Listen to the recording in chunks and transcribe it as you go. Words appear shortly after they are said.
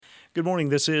Good morning.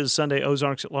 This is Sunday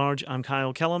Ozarks at Large. I'm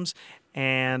Kyle Kellums,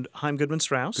 and Chaim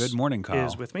Goodman-Strauss Good morning, Kyle.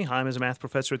 is with me. Chaim is a math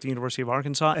professor at the University of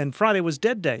Arkansas, and Friday was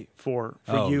dead day for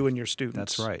you and your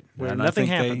students. That's right. Where and nothing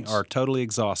I think happens. They are totally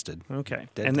exhausted. Okay.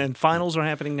 Dead and day. then finals are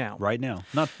happening now. Right now.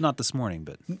 Not this morning,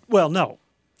 but... Well, no.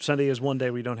 Sunday is one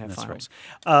day we don't have That's finals.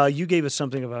 right. You gave us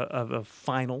something of a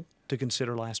final to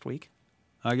consider last week.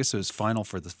 I guess it was final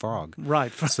for the frog.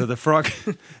 Right. So the frog,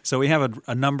 so we have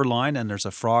a number line and there's a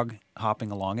frog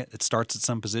hopping along it. It starts at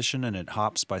some position and it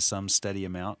hops by some steady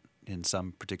amount in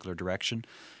some particular direction.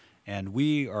 And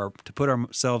we are to put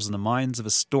ourselves in the mind of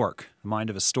a stork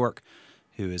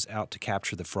who is out to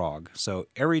capture the frog. So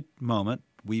every moment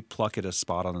we pluck at a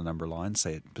spot on the number line,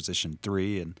 say at position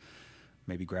 3, and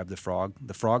maybe grab the frog.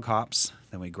 The frog hops,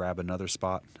 then we grab another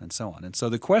spot, and so on. And so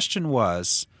the question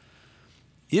was,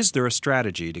 is there a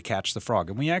strategy to catch the frog?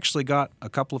 And we actually got a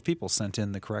couple of people sent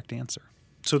in the correct answer.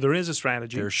 So there is a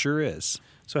strategy. There sure is.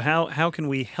 So how can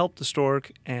we help the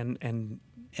stork and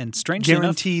strangely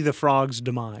guarantee enough, the frog's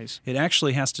demise? it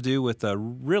actually has to do with a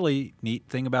really neat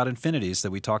thing about infinities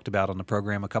that we talked about on the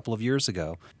program a couple of years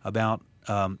ago, about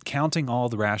counting all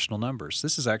the rational numbers.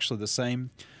 This is actually the same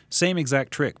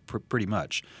exact trick, pretty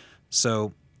much.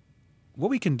 So what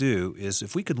we can do is,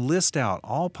 if we could list out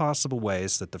all possible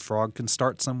ways that the frog can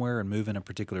start somewhere and move in a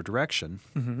particular direction,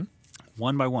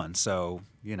 one by one. So,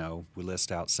 we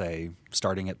list out, say,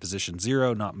 starting at position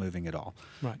 0, not moving at all.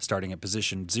 Right. Starting at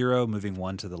position 0, moving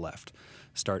 1 to the left.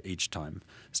 Start each time.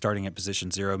 Starting at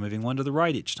position 0, moving 1 to the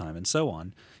right each time, and so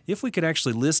on. If we could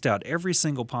actually list out every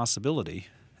single possibility,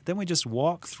 then we just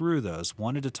walk through those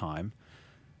one at a time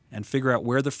and figure out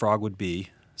where the frog would be.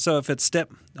 So if it's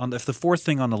if the fourth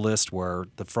thing on the list where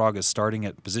the frog is starting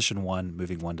at position 1,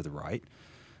 moving 1 to the right,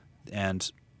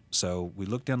 and so we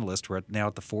look down the list, we're now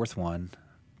at the fourth one.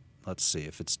 Let's see,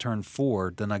 if it's turn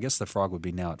 4, then I guess the frog would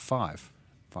be now at 5,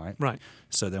 right? Right.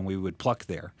 So then we would pluck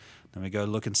there. Then we go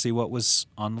look and see what was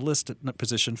on the list at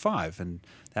position 5, and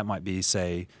that might be,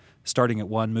 say, starting at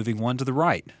 1, moving 1 to the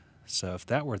right. So if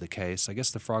that were the case, I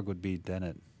guess the frog would be then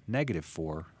at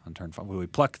 -4 on turn 5. We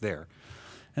pluck there,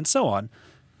 and so on.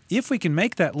 If we can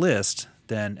make that list,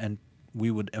 then we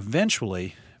would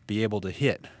eventually be able to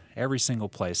hit every single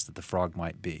place that the frog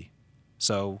might be.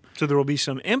 So there will be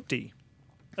some empty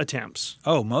attempts.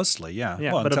 Oh, mostly, yeah.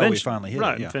 Yeah, well, but until we finally hit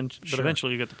right, it. Yeah, but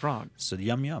eventually you get the frog. So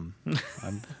yum.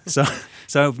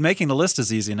 So making the list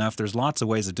is easy enough. There's lots of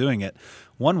ways of doing it.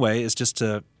 One way is just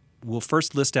we'll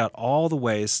first list out all the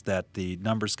ways that the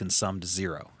numbers can sum to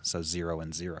 0. So 0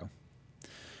 and 0.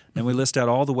 Then we list out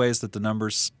all the ways that the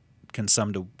numbers can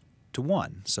sum to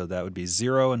 1. So that would be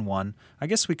 0 and 1. I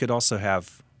guess we could also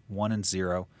have 1 and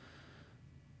 0.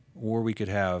 Or we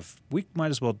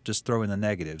might as well just throw in the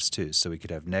negatives too. So we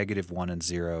could have -1 and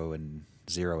 0 and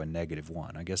 0 and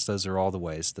 -1. I guess those are all the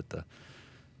ways that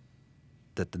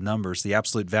the numbers, the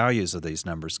absolute values of these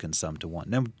numbers can sum to 1.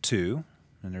 Then 2,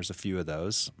 and there's a few of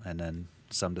those, and then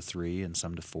sum to 3 and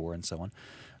sum to 4 and so on.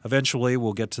 Eventually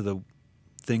we'll get to the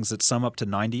things that sum up to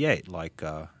 98, like,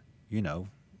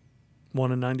 1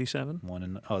 and 97?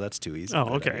 That's too easy.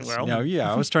 Oh, okay. Well, no,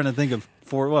 yeah, I was trying to think of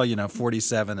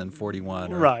 47 and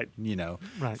 41, or, right.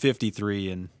 Right. 53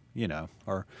 and,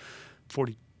 or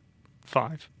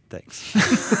 45. Thanks.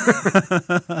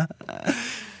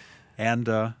 And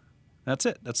that's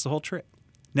it. That's the whole trick.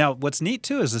 Now, what's neat,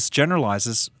 too, is this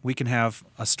generalizes. We can have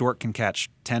a stork can catch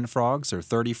 10 frogs or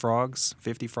 30 frogs,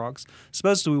 50 frogs.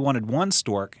 Suppose we wanted one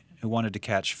stork who wanted to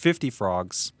catch 50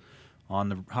 frogs on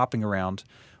the hopping around.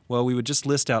 Well, we would just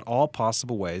list out all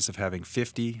possible ways of having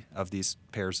 50 of these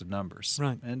pairs of numbers.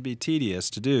 Right. And it'd be tedious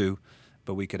to do,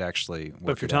 but we could actually work it out.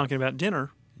 But if you're talking about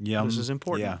dinner, this is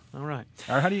important. Yeah. All right.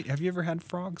 Have you ever had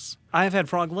frogs? I have had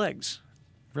frog legs.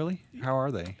 Really? How are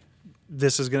they?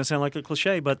 This is going to sound like a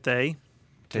cliche, but they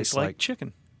taste like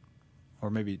chicken. Or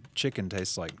maybe chicken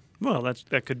tastes like... Well,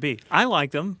 that could be. I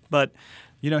like them, but...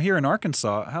 here in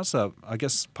Arkansas, I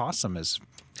guess possum is...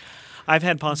 I've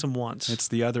had possum once. It's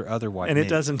the other white and meat.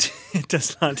 It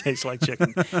does not taste like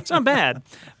chicken. It's not bad,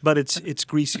 but it's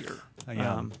greasier.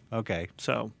 Okay.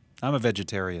 So I'm a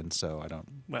vegetarian, so I don't.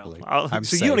 Well, I'm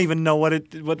so safe. you don't even know what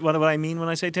I mean when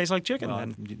I say it tastes like chicken. Well,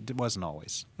 then. It wasn't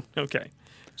always. Okay.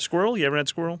 Squirrel? You ever had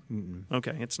squirrel? Mm-mm.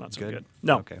 Okay, it's not so good.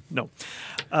 No. Okay. No.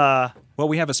 Well,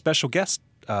 we have a special guest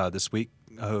this week.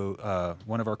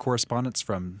 One of our correspondents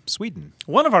from Sweden.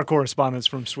 One of our correspondents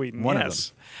from Sweden. One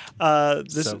yes.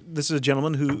 of them. This is a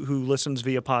gentleman who listens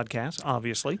via podcast,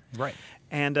 obviously. Right.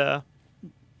 And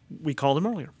we called him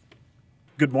earlier.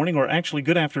 Good morning, or actually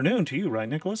good afternoon to you, right,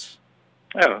 Niclas?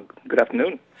 Oh, good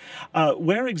afternoon.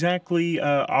 Where exactly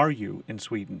are you in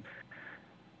Sweden?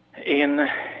 In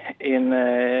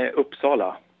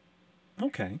Uppsala.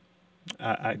 Okay.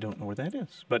 I don't know where that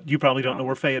is, but you probably don't know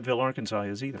where Fayetteville, Arkansas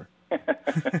is either.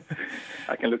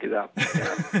 I can look it up.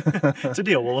 Yeah. It's a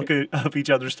deal. We'll look up each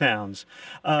other's towns.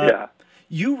 Yeah.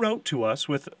 You wrote to us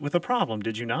with a problem,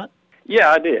 did you not?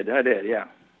 Yeah, I did. Yeah.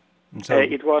 So,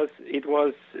 It was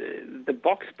the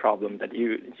box problem that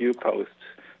you posed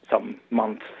some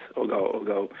months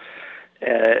ago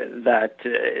that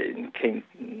came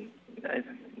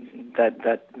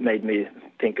that made me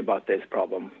think about this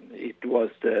problem. It was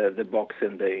the box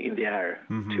in the air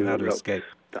how to escape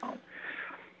down.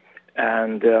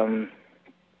 And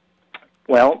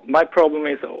well, my problem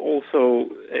is also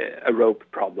a rope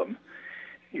problem.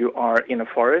 You are in a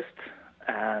forest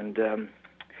and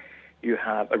you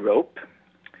have a rope,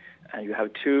 and you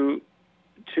have two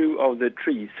of the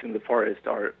trees in the forest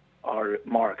are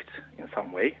marked in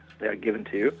some way. They are given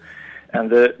to you, and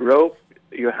the rope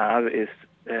you have is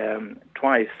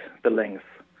twice the length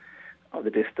of the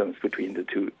distance between the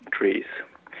two trees.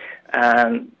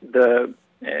 And the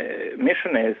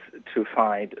mission is to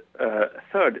find a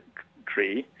third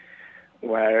tree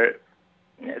where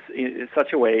in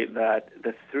such a way that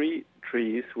the three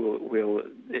trees will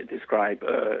describe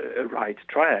a right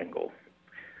triangle.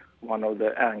 One of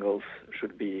the angles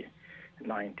should be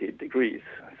 90 degrees.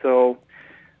 So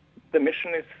the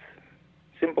mission is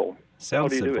simple. How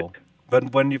sounds do you do simple. it?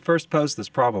 But when you first posed this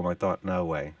problem, I thought, no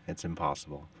way, it's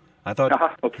impossible. I thought,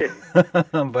 Okay.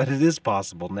 but it is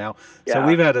possible now. So Yeah.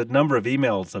 we've had a number of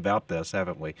emails about this,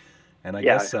 haven't we? And I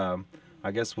Yeah.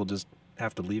 guess we'll just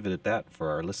have to leave it at that for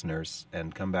our listeners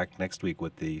and come back next week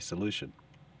with the solution.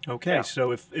 Okay, Yeah.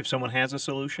 so if someone has a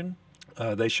solution,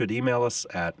 They should email us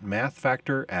at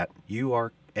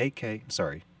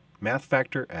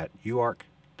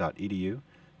mathfactor@uark.edu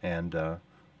and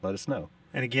let us know.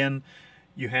 and again,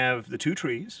 you have the two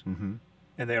trees, Mm-hmm.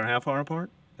 and they are how far apart?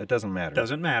 It doesn't matter.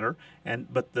 Doesn't matter.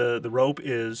 But the rope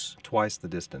is Twice the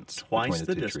distance. twice between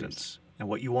the two distance. And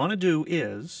what you want to do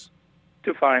is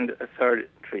To find a third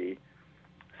tree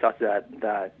such that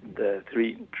the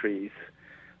three trees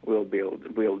will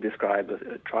describe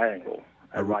a triangle,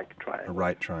 a right trees. triangle. A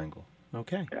right triangle.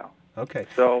 okay. Yeah. Okay.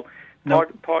 So No.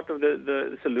 part of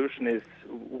the solution is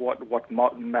what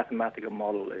mathematical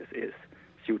model is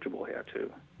suitable here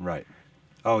to Right.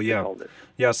 Oh, yeah. solve this.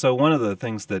 Yeah, so one of the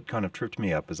things that kind of tripped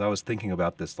me up is I was thinking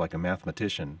about this like a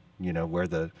mathematician, where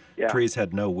the Yeah. trees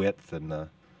had no width and the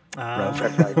That's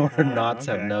right. or knots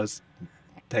have okay.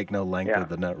 take no length Yeah. of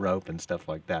the nut rope and stuff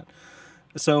like that.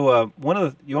 So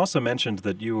you also mentioned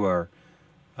that you are,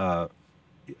 I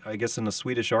guess, in the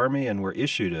Swedish Army and were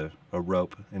issued a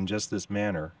rope in just this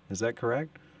manner. Is that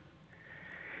correct?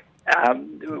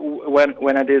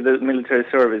 When I did the military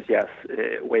service, yes,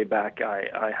 way back,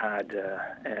 I had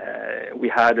we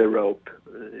had a rope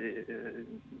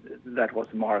that was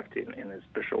marked in a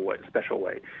special way.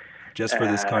 Just for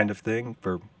this kind of thing?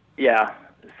 Yeah.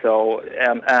 So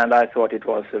and I thought it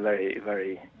was a very,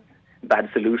 very bad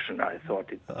solution. I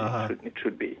thought it ought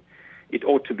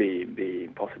to be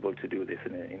possible to do this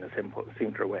in a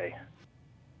simpler way.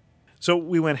 So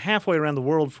we went halfway around the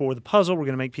world for the puzzle. We're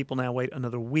going to make people now wait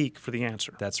another week for the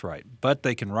answer. That's right. But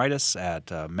they can write us at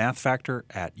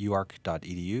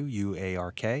mathfactor@uark.edu,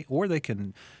 UARK, or they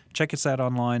can check us out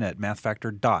online at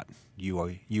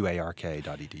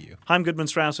mathfactor.uark.edu. Chaim Goodman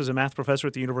Strauss is a math professor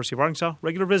at the University of Arkansas,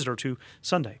 regular visitor to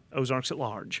Sunday Ozarks at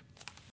Large.